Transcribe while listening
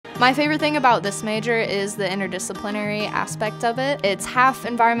My favorite thing about this major is the interdisciplinary aspect of it. It's half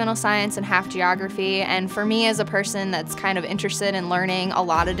environmental science and half geography, and for me as a person that's kind of interested in learning a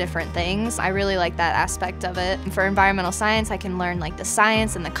lot of different things, I really like that aspect of it. For environmental science, I can learn like the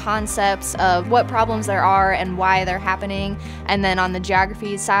science and the concepts of what problems there are and why they're happening, and then on the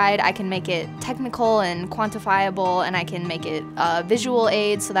geography side, I can make it technical and quantifiable, and I can make it a visual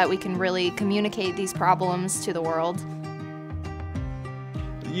aid so that we can really communicate these problems to the world.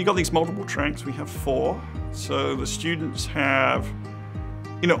 You got these multiple tracks, we have 4, so the students have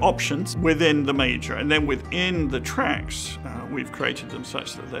options within the major, and then within the tracks we've created them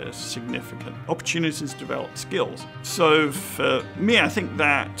such that there's significant opportunities to develop skills. So for me, I think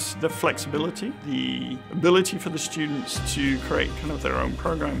that the flexibility, the ability for the students to create kind of their own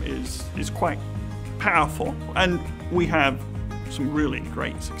program is quite powerful, and we have some really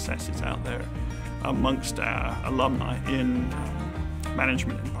great successes out there amongst our alumni in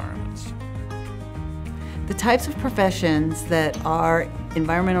management environments. The types of professions that our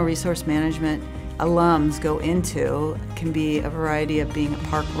environmental resource management alums go into can be a variety of being a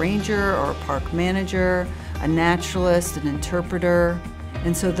park ranger or a park manager, a naturalist, an interpreter,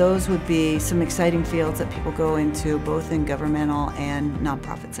 and so those would be some exciting fields that people go into both in governmental and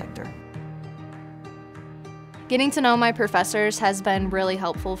nonprofit sector. Getting to know my professors has been really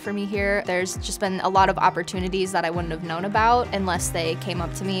helpful for me here. There's just been a lot of opportunities that I wouldn't have known about unless they came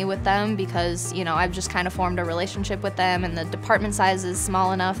up to me with them, because I've just kind of formed a relationship with them, and the department size is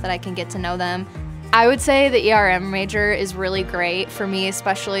small enough that I can get to know them. I would say the ERM major is really great for me,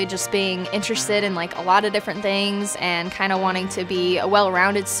 especially just being interested in like a lot of different things and kind of wanting to be a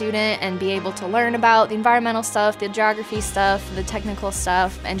well-rounded student and be able to learn about the environmental stuff, the geography stuff, the technical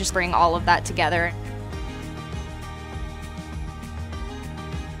stuff, and just bring all of that together.